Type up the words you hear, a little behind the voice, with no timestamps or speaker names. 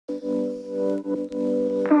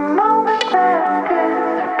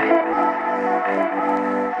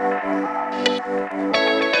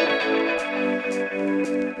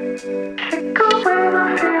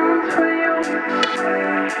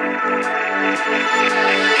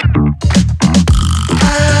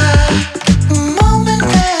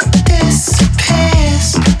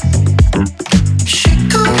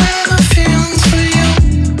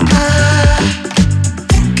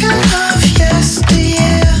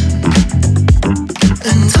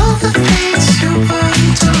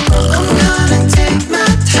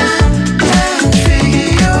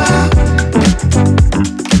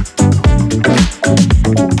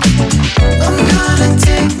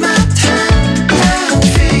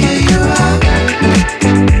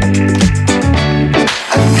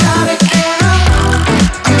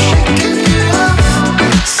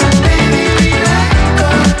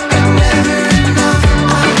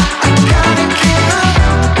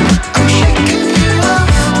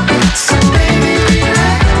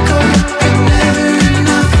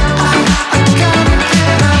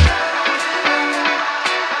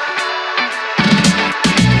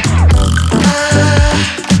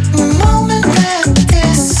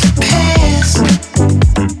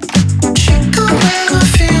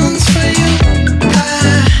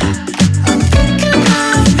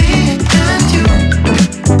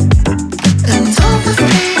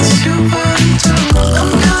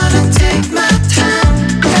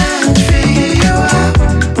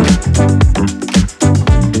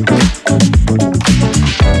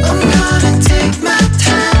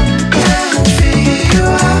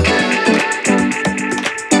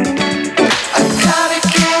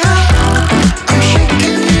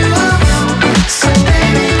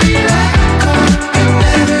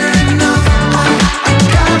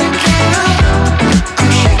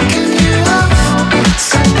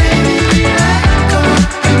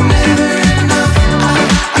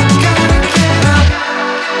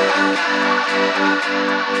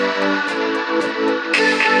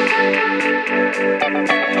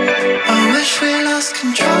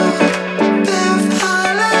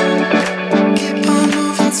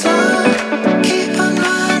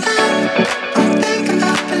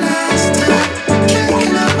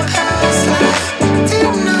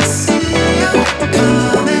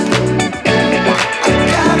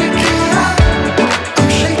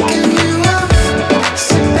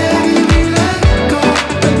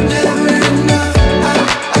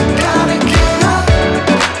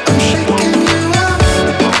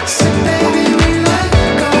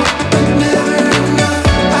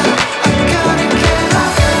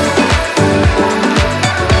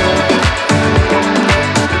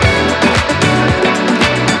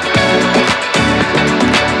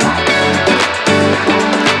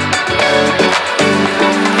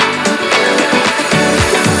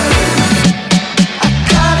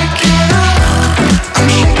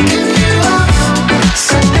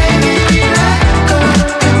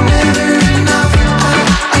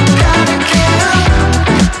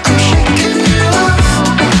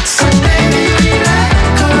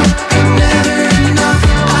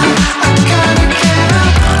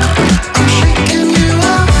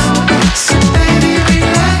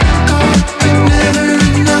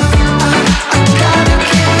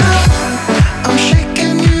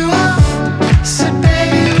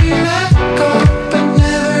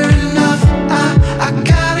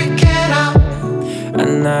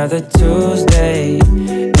Another Tuesday,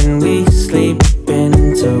 and we sleeping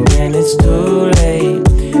until when it's too late.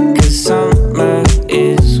 'Cause summer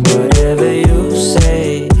is whatever you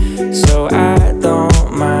say, so I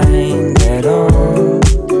don't mind at all,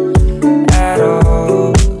 at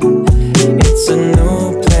all. It's a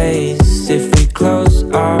new place if we close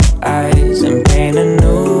our eyes and paint a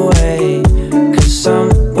new way. 'Cause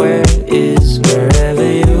somewhere is wherever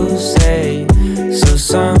you say, so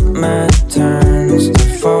summer turns to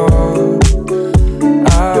fall.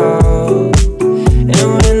 Oh, and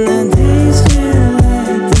when the days feel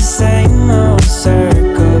like the same old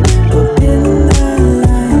circle, we'll pin the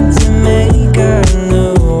lines and make a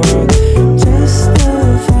new world, just to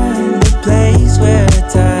find a place where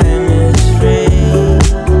time is free.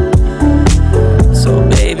 So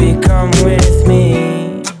baby, come with me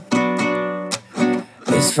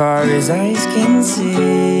as far as eyes can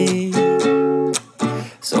see.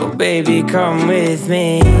 So baby, come with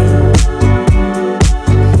me.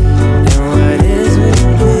 And what is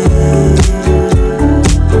will be.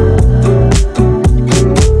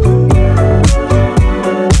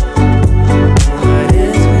 What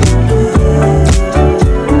is will be.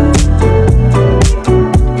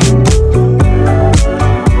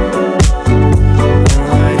 And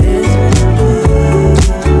what is will be.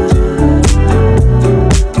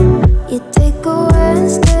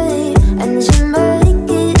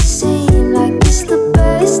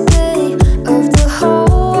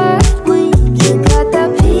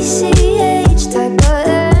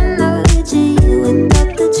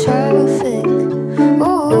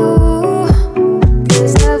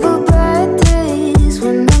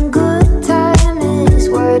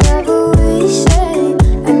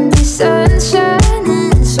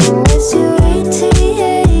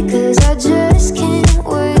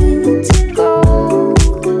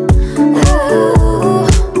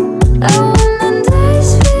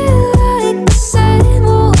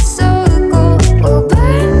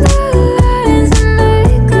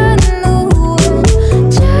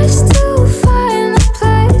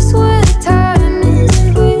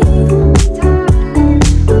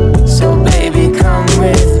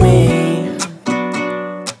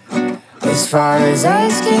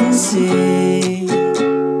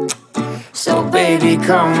 baby,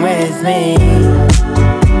 come with me.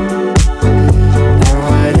 And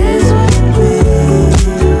what is will be.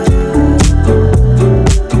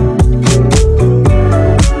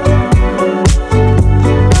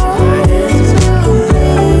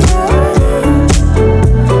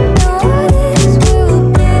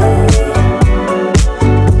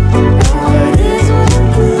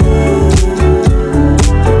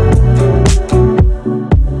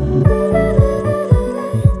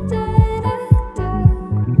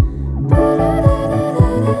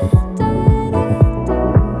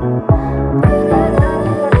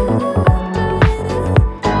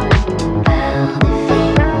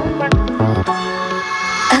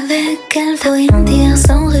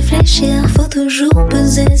 Faut toujours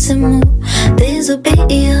peser ces mots,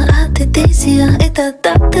 désobéir à tes désirs et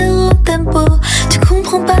t'adapter au tempo. Tu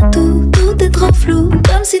comprends pas tout, tout est trop flou,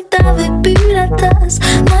 comme si t'avais bu la tasse,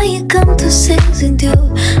 noyé comme tous ces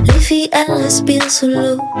idiots. Les filles, elles respirent sous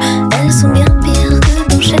l'eau, elles sont bien pires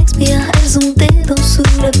que dans Shakespeare. Elles ont des dents sous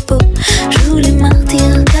la peau, jouent les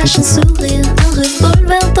martyrs, cachent un sourire, un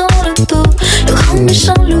revolver dans le dos. Le grand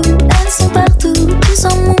méchant loup, elles sont partout, tu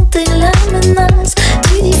sens monter la menace.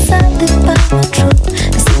 Tu dis ça, t'es pas macho,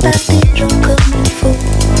 mais c'est pas des gens comme il faut.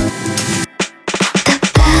 T'as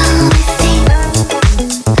peur des filles,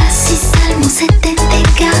 ah si seulement c'était des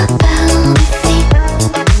gars. Peur des filles,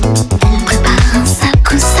 on prépare un sale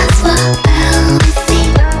coup, ça se voit. Peur des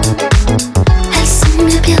filles, elles sont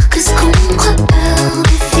bien pires que ce qu'on croit. Peur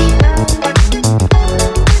des filles, peur des filles.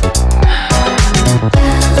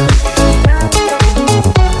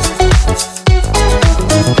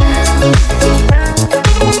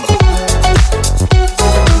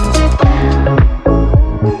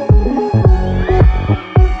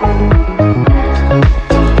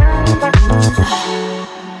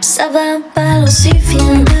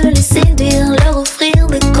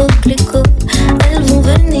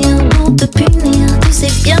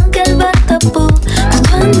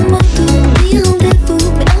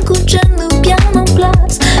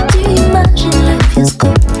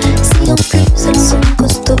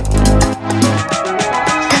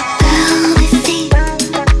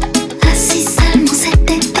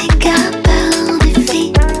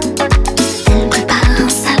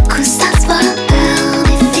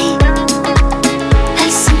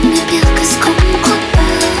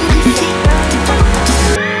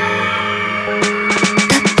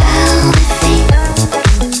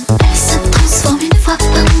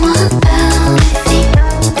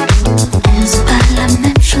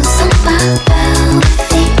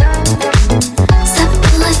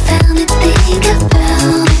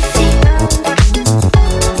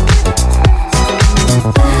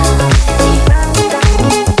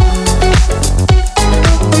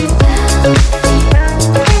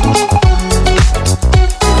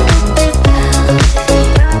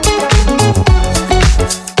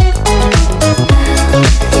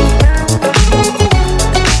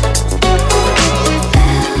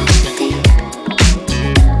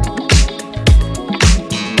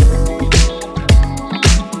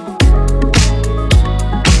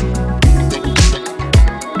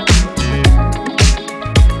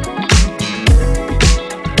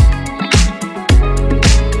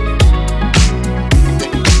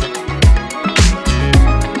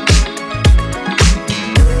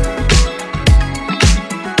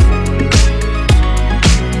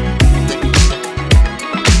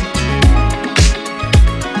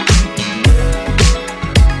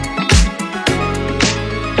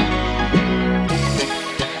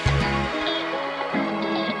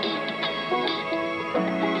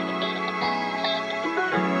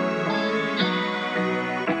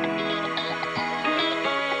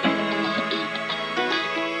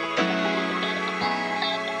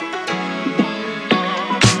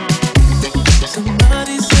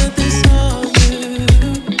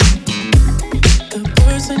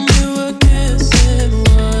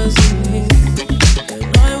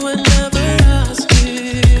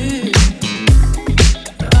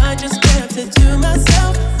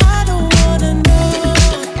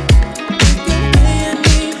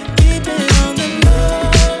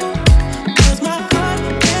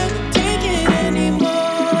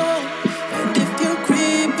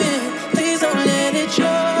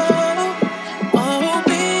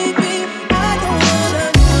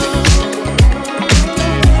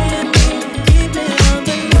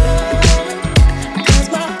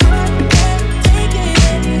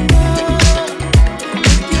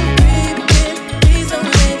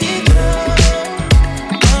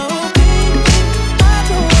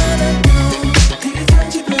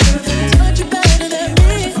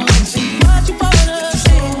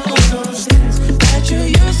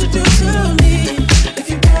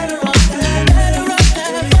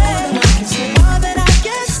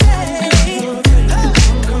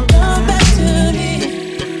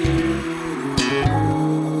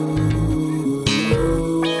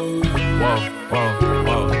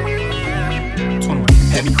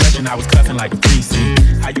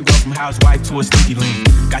 housewife to a sneaky link.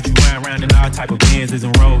 Got you riding around in all type of Benzes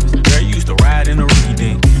and Rovers. Girl, you used to ride in a rinky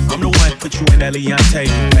dink. I'm the one put you in that Leontay.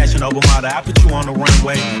 Fashion over model, I put you on the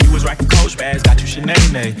runway. You was rocking Coach bags, got you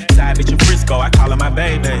Sinead. Side bitch in Frisco, I call her my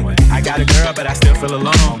baby. I got a girl, but I still feel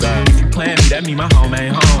alone. If you plan me, that mean my home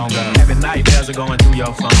ain't home. Having nightmares are going through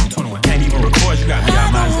your phone. 21. Can't even record, you got me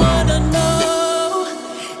out my zone. I don't wanna know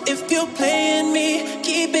if you're playing me,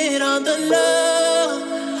 keep it on the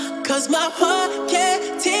low. Cause my heart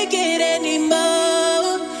can't take it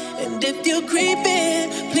anymore. And if you're creeping,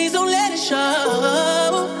 please don't let it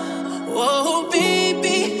show. Oh,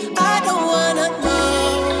 baby, I don't wanna know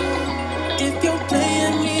if you're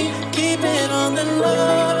playing me, keep it on the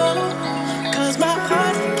low. Cause my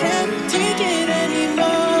heart can't take it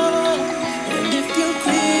anymore. And if you're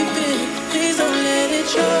creeping, please don't let it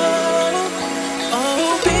show.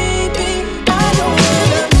 Oh, baby, I don't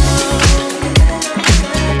wanna know.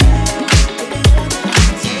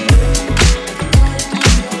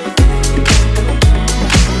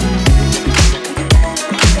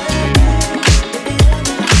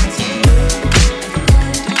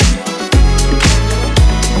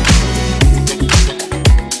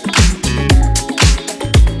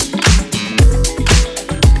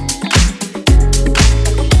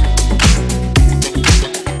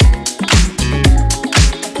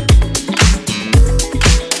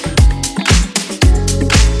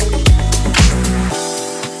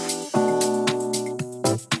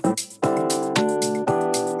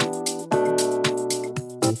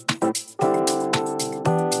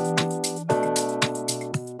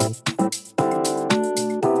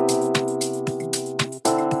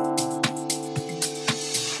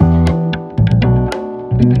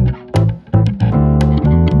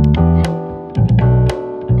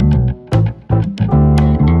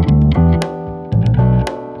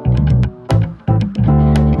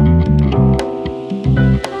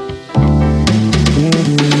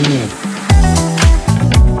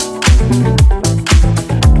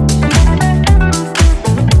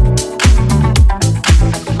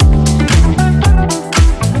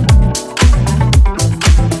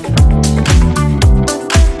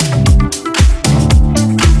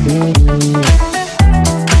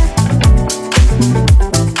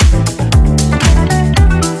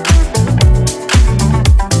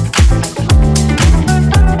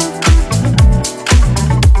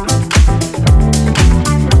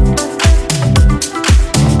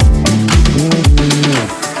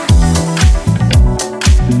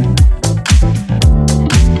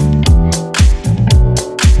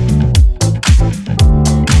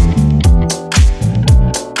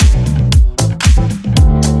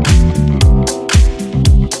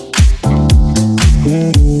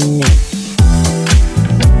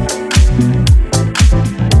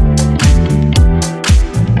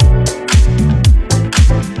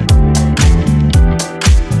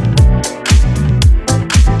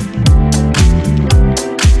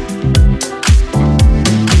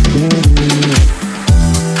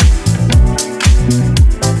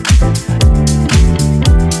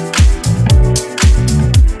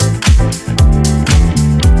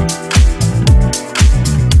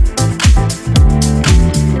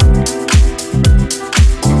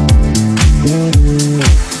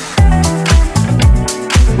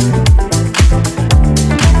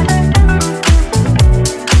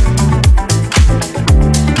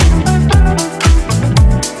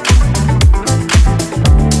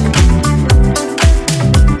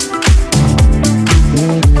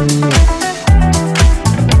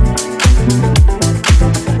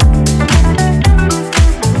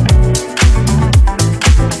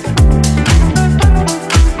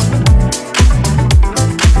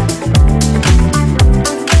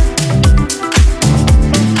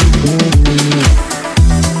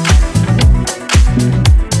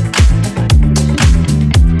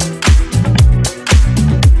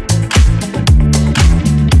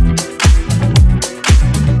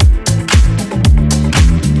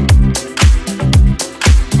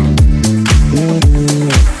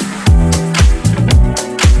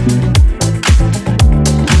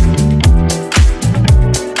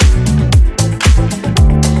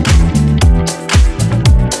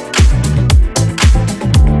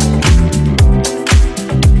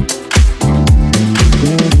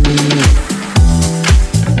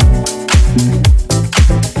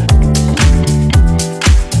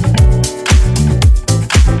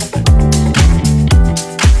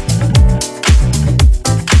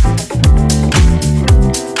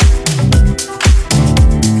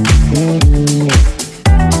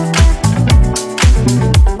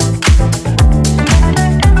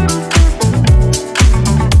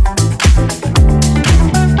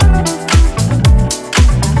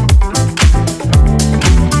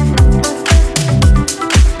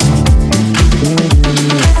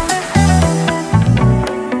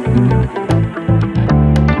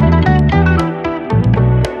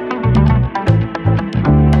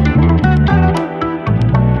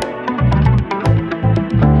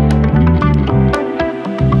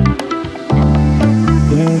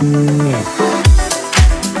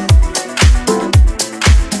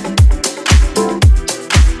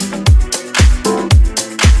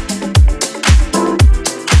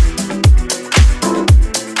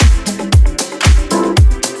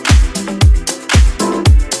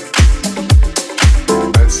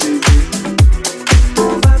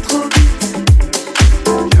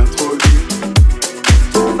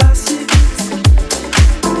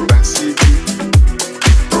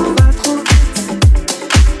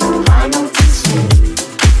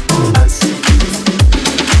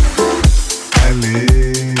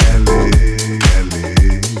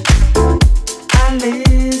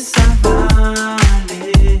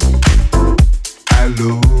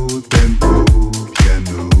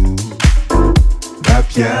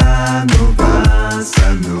 piano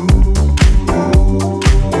bossa nova.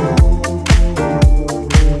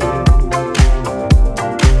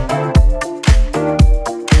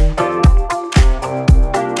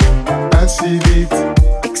 Pas si vite,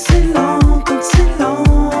 excellent, excellent.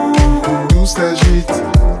 Tout s'agite.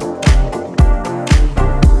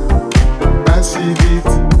 Pas si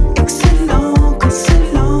vite, excellent,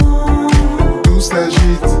 excellent. Tout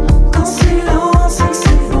s'agite. Quand silence,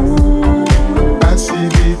 excellent. Pas si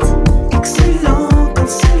vite, excellent,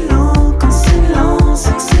 excellent. Quand silence,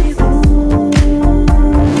 excellent.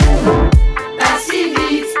 Pas si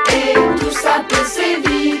vite et tout ça peut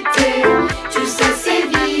s'éviter. Tu sais c'est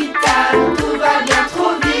vital, tout va bien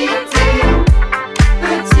trop vite.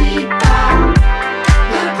 Petit pas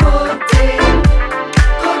de côté,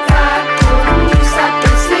 côte à côte, tout ça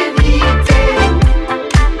peut s'éviter.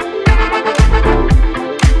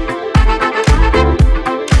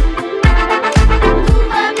 Tout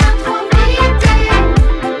va bien trop vite.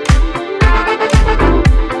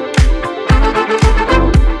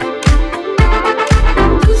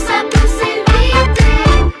 Tout ça peut s'éviter.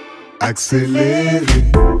 Accélérer,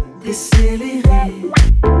 Décélérer,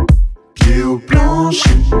 pied au plancher,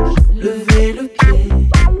 lever le pied,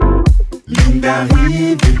 ligne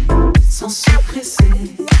d'arrivée, sans se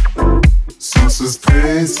presser. sans se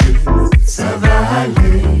stresser, ça va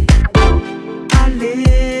aller.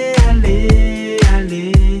 Allez, allez,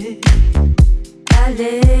 allez.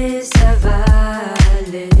 Allez, ça va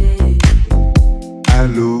aller.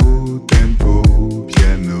 Allo, tempo,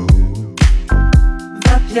 piano.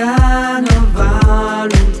 Va piano, va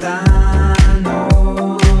lontano.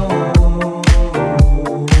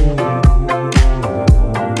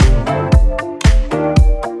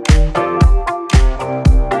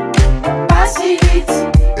 Pas si vite,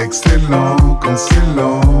 Excellent, quand c'est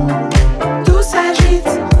lent. tout s'agite.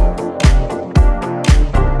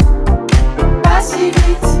 Pas si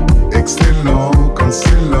vite, Excellent, quand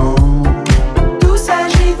c'est lent. tout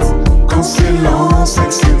s'agite. Quand c'est lent, c'est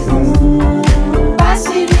que c'est bon. Pas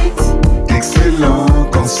si vite, Excellent,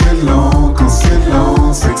 quand c'est lent. Quand c'est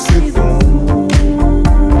lent, c'est que c'est bon.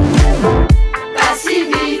 pas si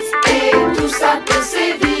vite et tout ça peut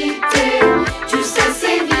s'éviter. Tu sais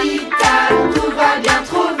c'est vital, tout va bien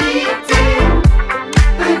trop vite.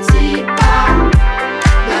 Petit pas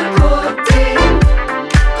de côté,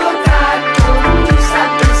 côte à côte, tout ça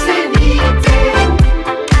peut s'éviter.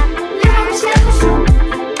 L'erreur aussi attention,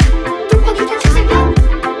 tout prend du temps, tu sais bien.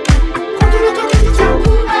 Prends tout le temps que tu tiens,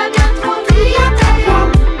 tout va bien trop vite.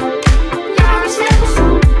 L'erreur aussi attention,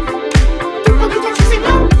 tout prend du temps, tu sais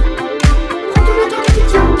bien. Prends tout le temps que tu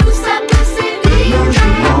tiens, tout ça peut s'éviter.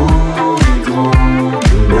 Logement est grand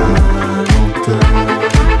de la lenteur.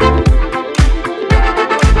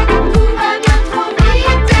 Tout va bien trop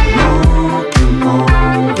vite. Lentement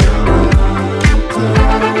vers la hauteur.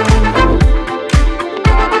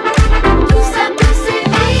 Tout ça peut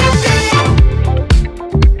s'éviter.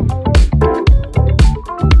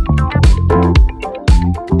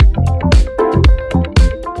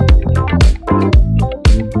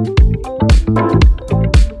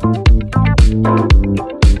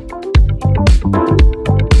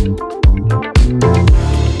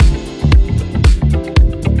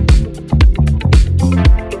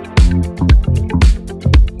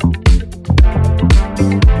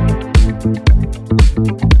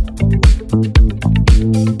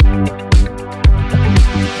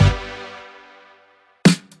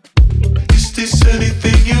 Is this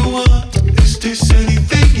anything you want? Is this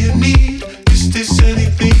anything you need? Is this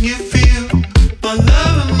anything you feel? My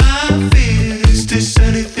love and my fear. Is this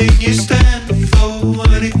anything you stand for?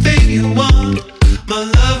 Anything you want? My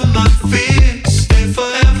love and my fear. Stay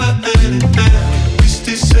forever and ever. Is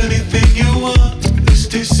this anything you want? Is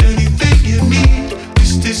this anything you need?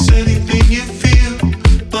 Is this anything you feel?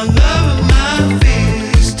 My love and my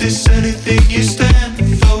fear. Is this anything you stand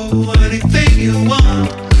for? Anything you want?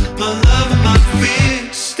 My love and my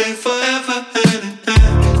fear stay forever and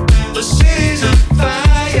ever. The city's on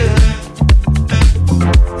fire.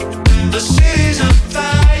 The city's on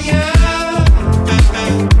fire.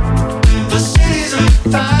 The city's on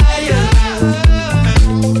fire.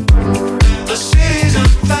 The city's on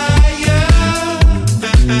fire.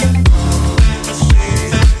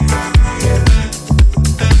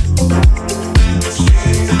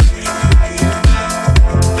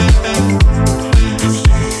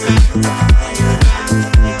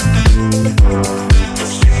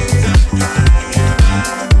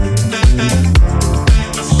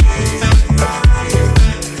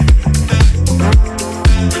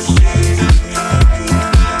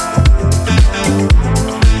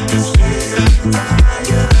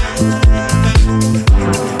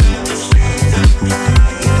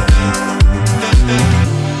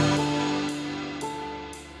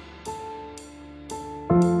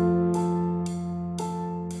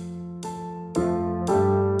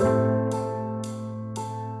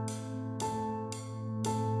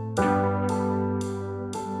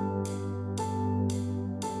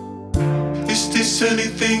 this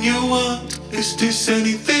anything you want? Is this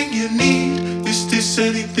anything you need? Is this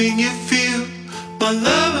anything you feel? My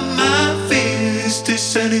love and my fear. Is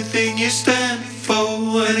this anything you stand for?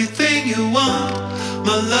 Anything you want?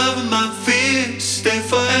 My love and my fear. Stay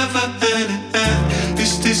forever hand in hand.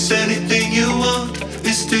 Is this anything you want?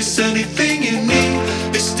 Is this anything you need?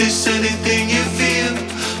 Is this anything you feel?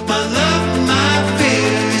 My love and my fear.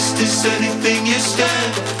 Is this anything you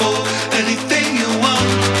stand for? Anything you want?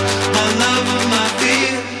 My love and my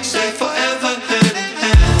fear. Stay forever hand in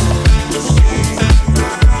hand.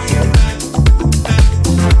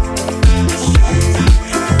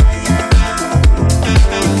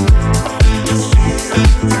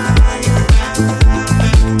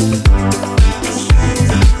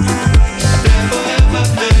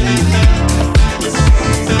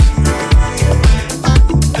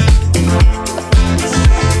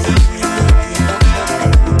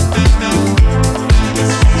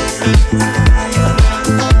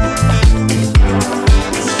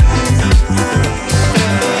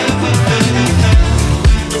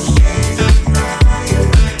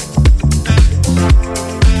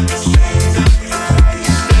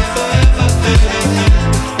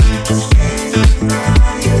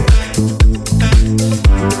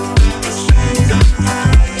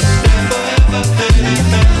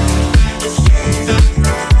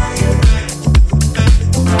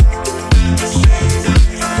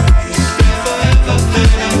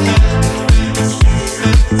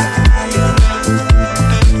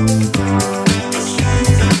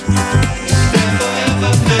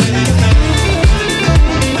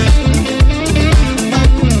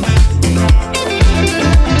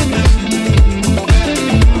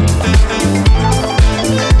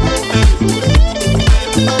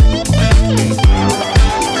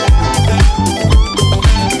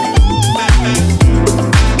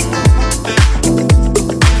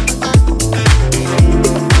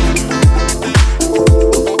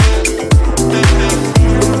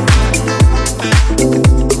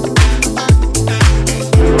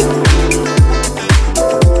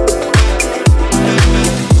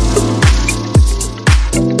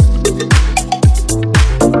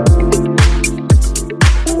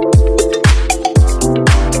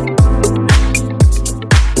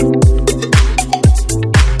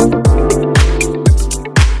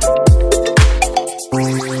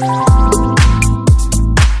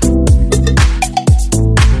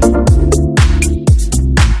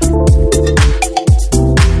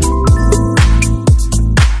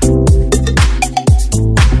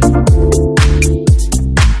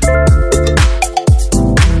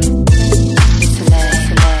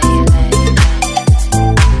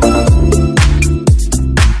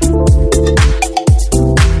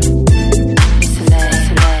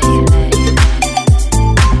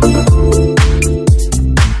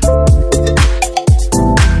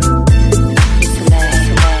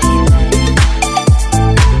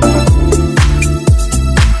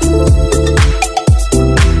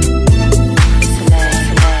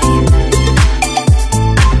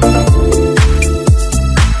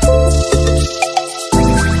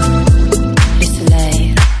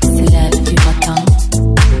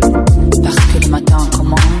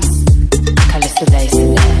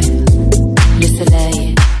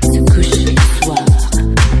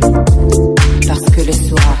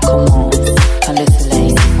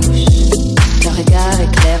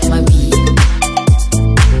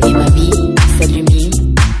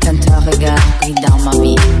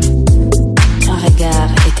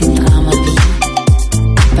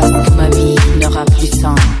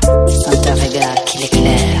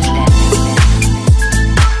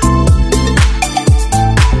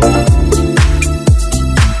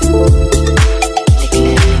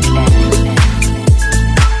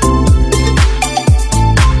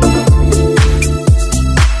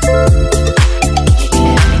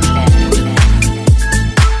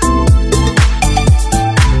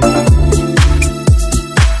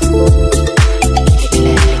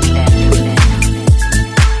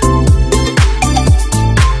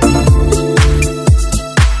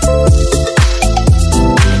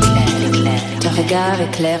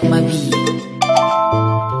 éclaire ma vie.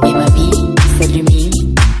 Et ma vie s'illumine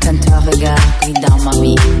quand ton regard brille dans ma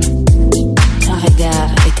vie. Ton regard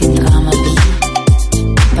éteindra ma vie,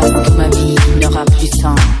 parce que ma vie n'aura plus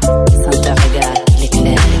sens sans ton regard qui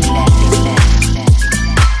l'éclaire.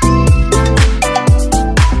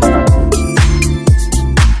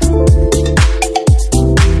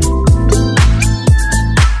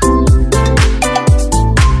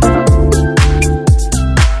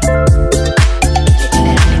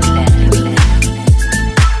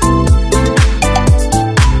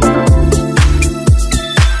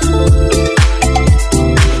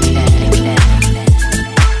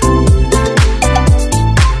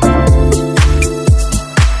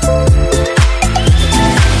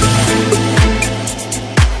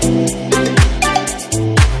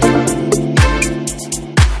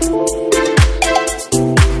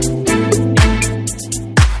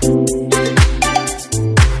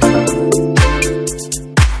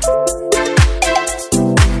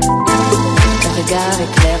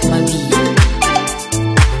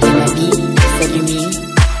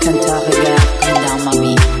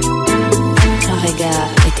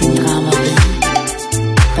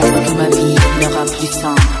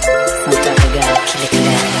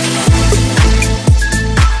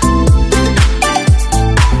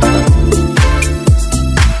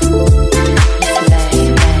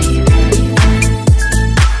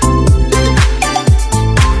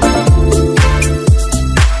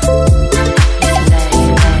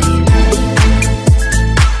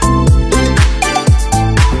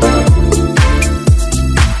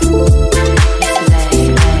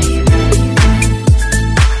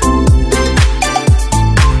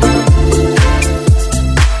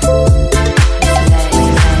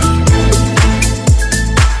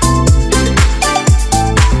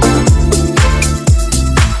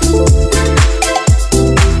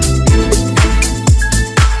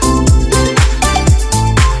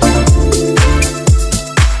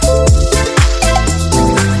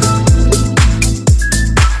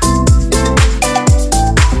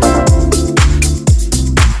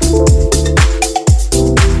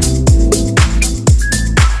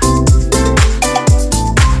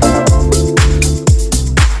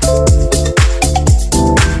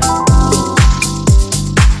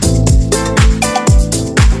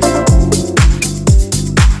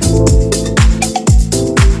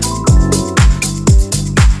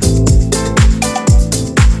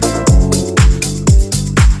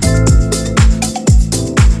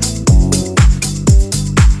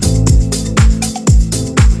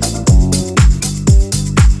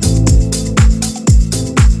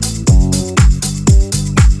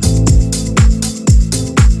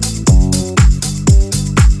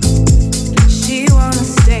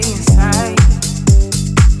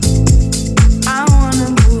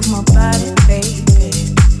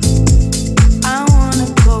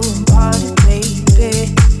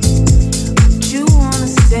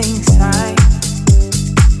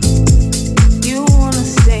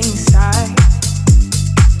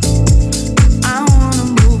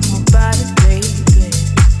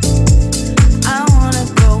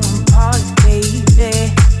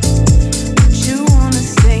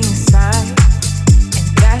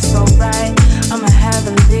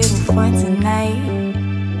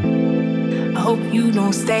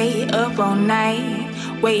 up all night,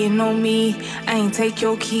 waiting on me. I ain't take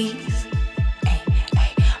your keys. Ay,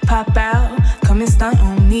 ay, pop out, come and stunt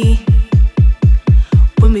on me.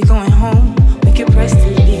 When we going home, we can press the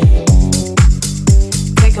beat.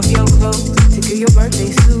 Take off your clothes, take off your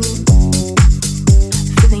birthday suit.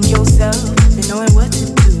 Feeling yourself, and knowing what to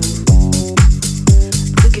do.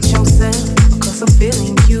 Look at yourself, because I'm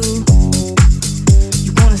feeling you.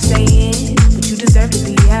 You wanna stay in, but you deserve to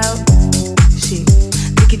be out. Shit,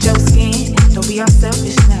 look at your skin, don't be all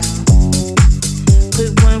selfish now.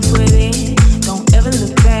 Put one foot in, don't ever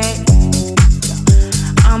look back.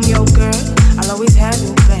 I'm your girl, I'll always have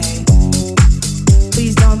your back.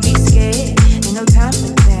 Please don't be scared, ain't no time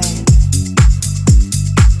for that.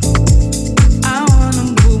 I wanna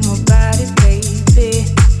move my body, baby.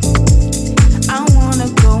 I wanna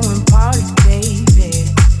go and party, baby.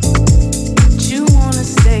 But you wanna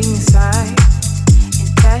stay inside, and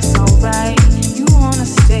that's alright. You wanna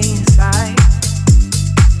stay inside.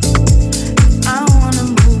 I wanna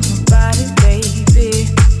move my body, baby.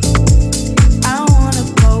 I wanna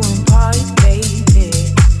go and party, baby.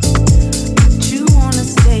 But you wanna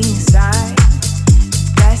stay inside.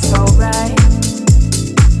 That's alright.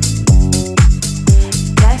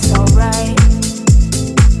 That's alright.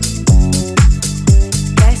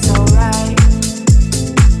 That's alright.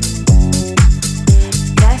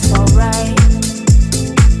 That's alright.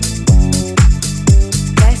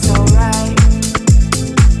 That's alright.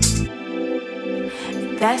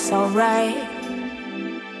 That's alright.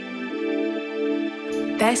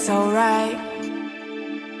 That's alright.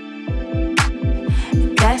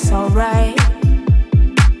 That's alright.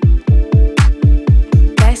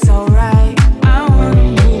 That's alright. I wanna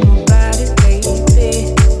move my body, baby.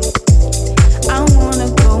 I wanna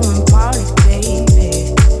go and party, baby.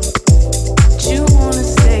 But you wanna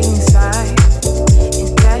stay inside, and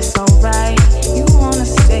that's alright. You wanna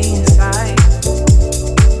stay inside.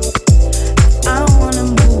 I wanna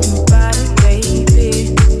move my body, baby.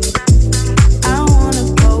 I wanna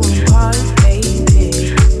go and party, baby.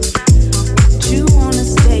 But you wanna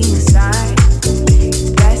stay inside.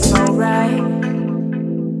 That's alright.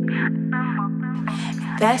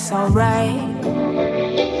 That's alright.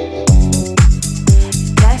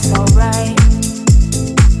 That's alright.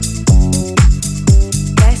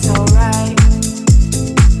 That's alright.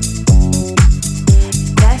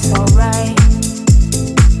 That's alright.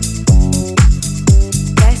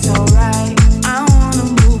 That's alright. I wanna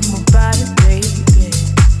move my body, baby.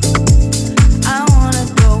 I wanna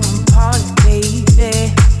go and party, baby.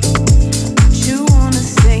 But you wanna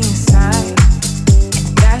stay inside, and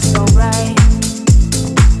that's alright.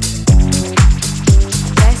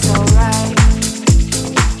 That's alright.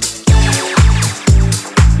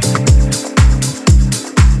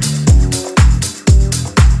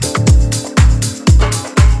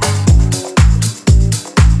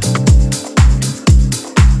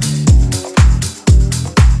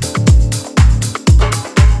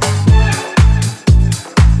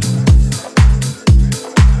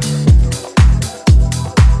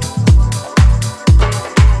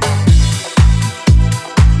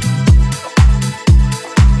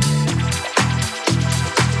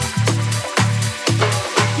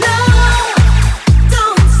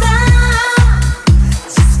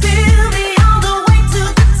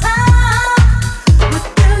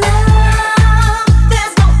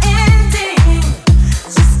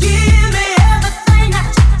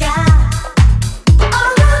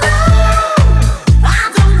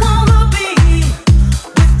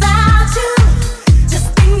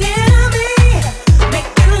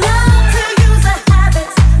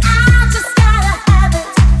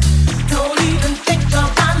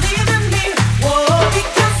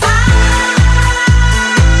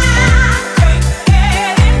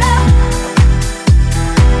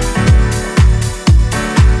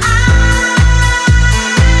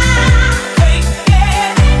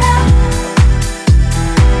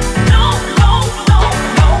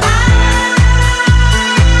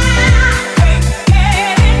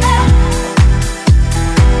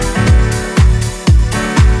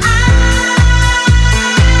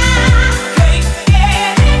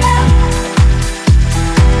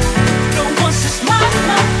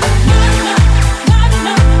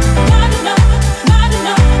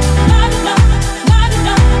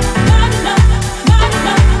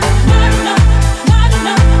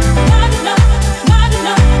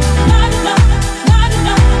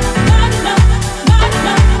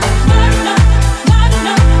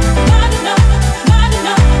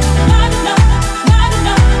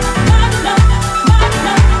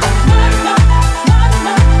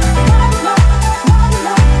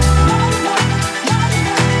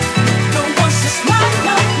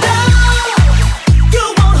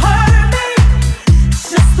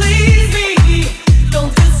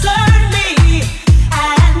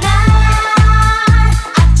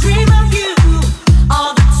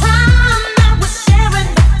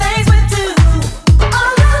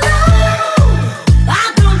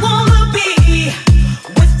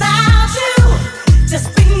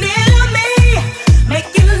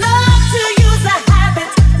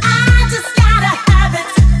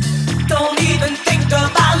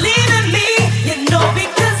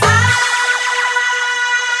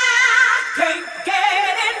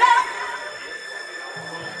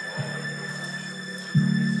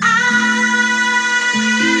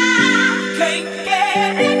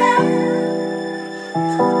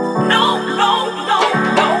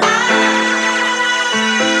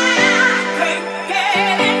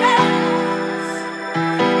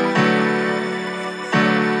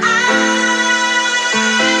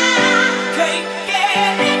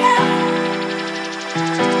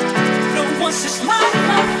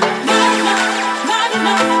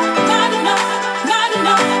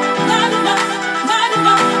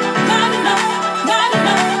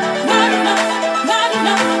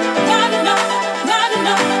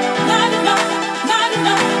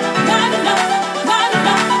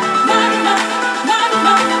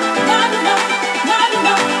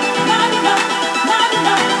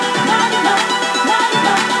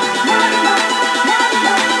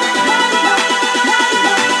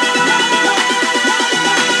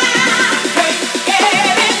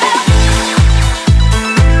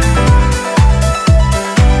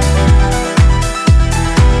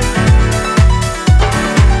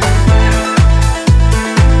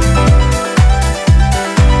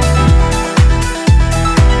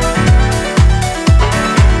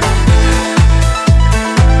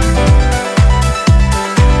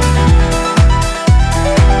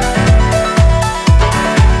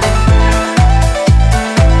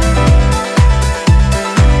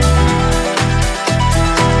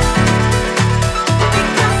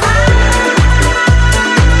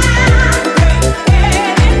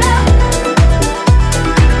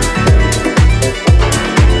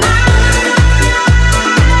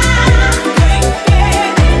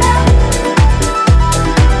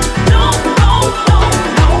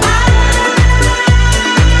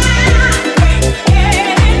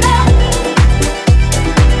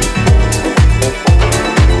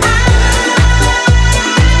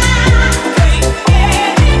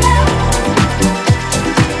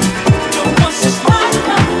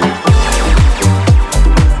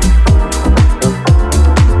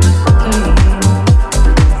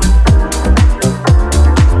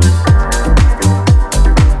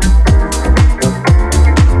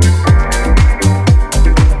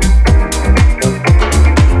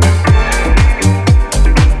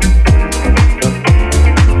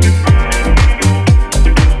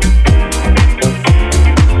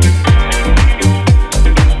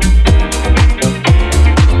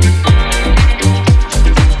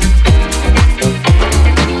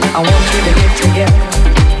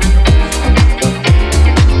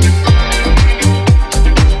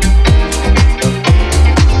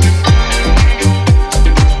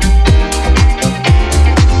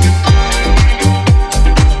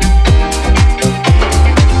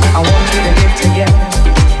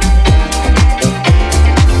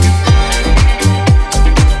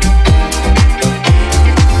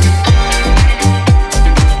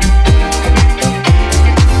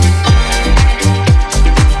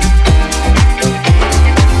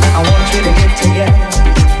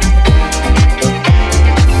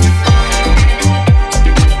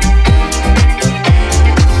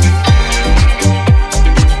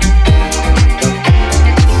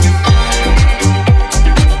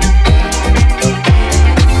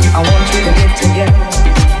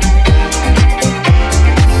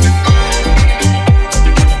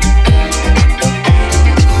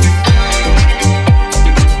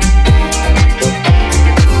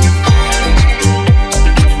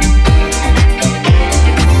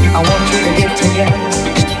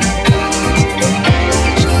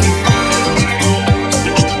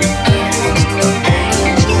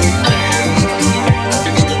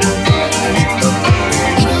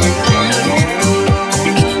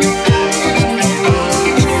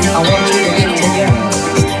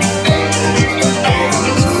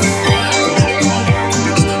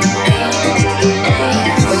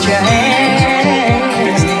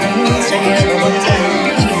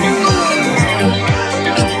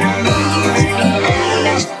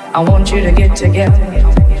 I want you to get together.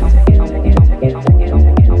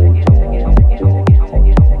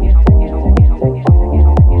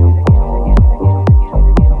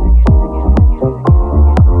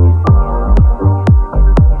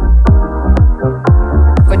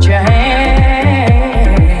 Put your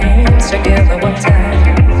hands together one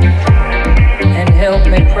time and help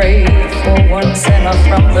me pray for one sinner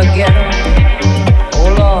from the ghetto. Oh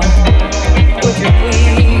Lord, would you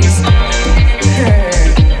please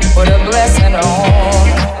put a blessing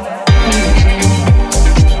on?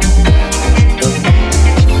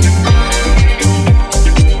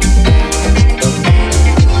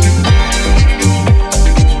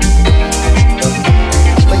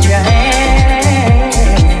 Put your hands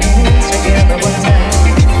together one time.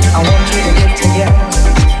 I want you to get together.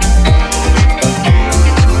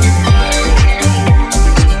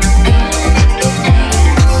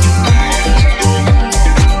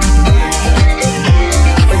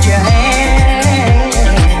 Put your hands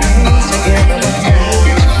together one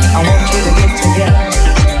time. I want you to get together.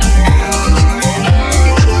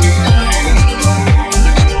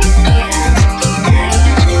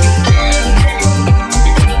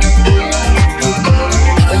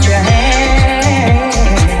 Put your hands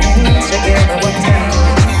together one time.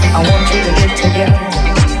 I want you to get together.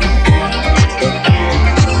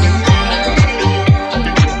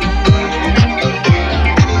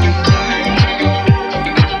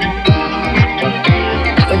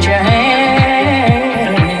 Put your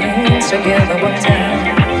hands together one time.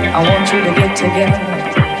 I want you to get together.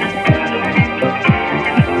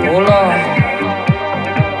 Oh Lord,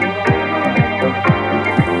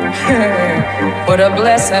 put a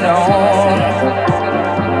blessing on.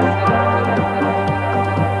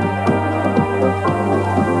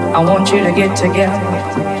 I want you to get together.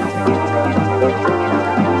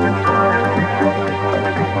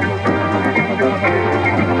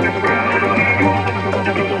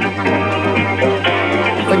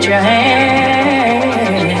 Put your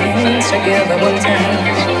hands together one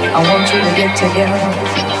time. I want you to get together.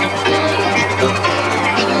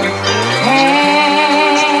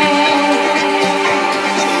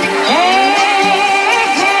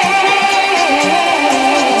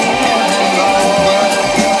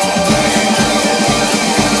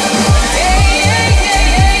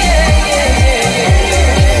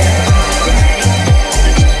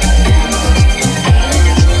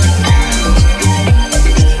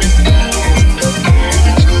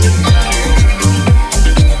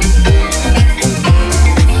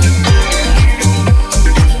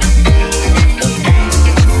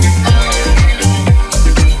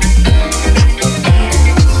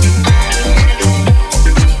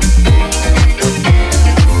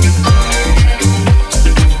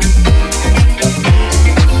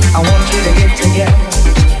 I want you to get together.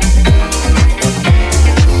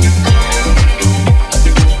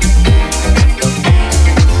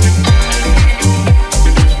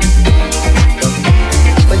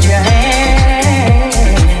 Put your hands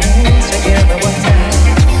together one time.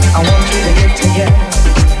 I want you to get together.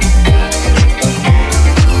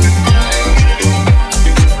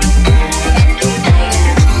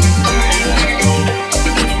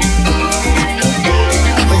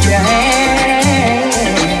 Put your hands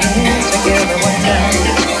together one time.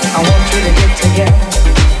 I want you to get together.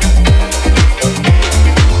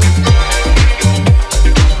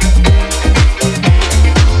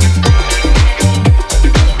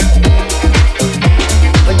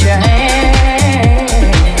 Put your hands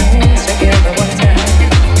together one time.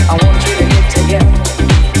 I want you to get together.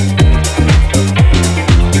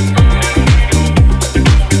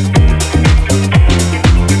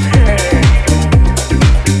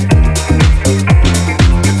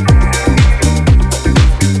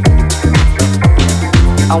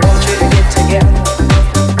 I want you to get together.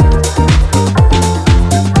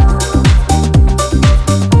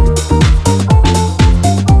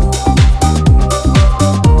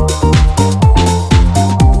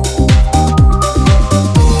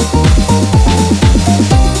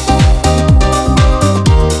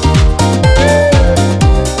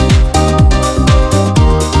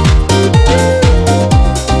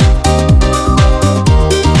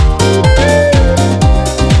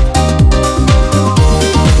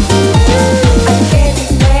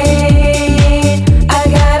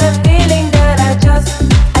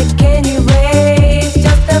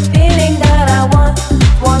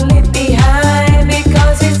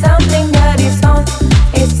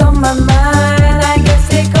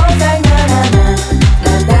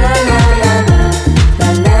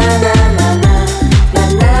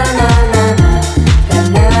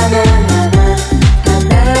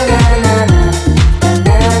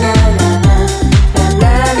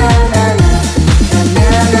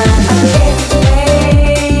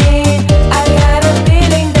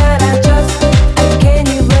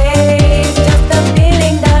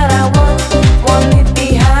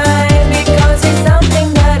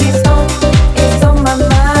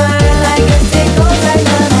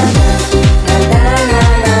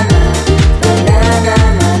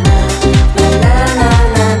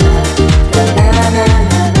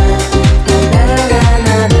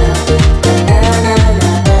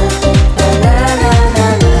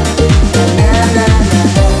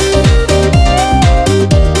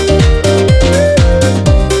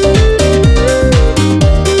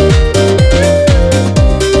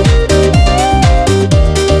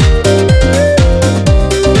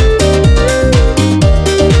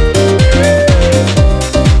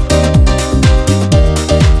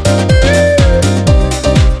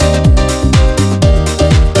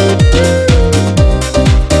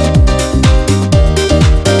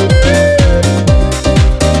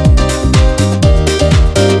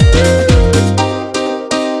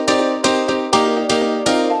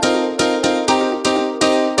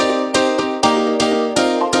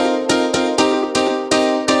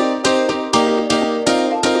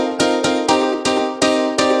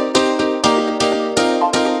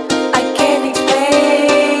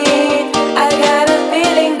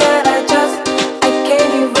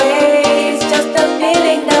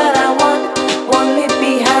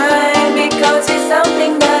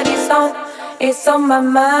 it's on my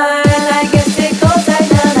mind. I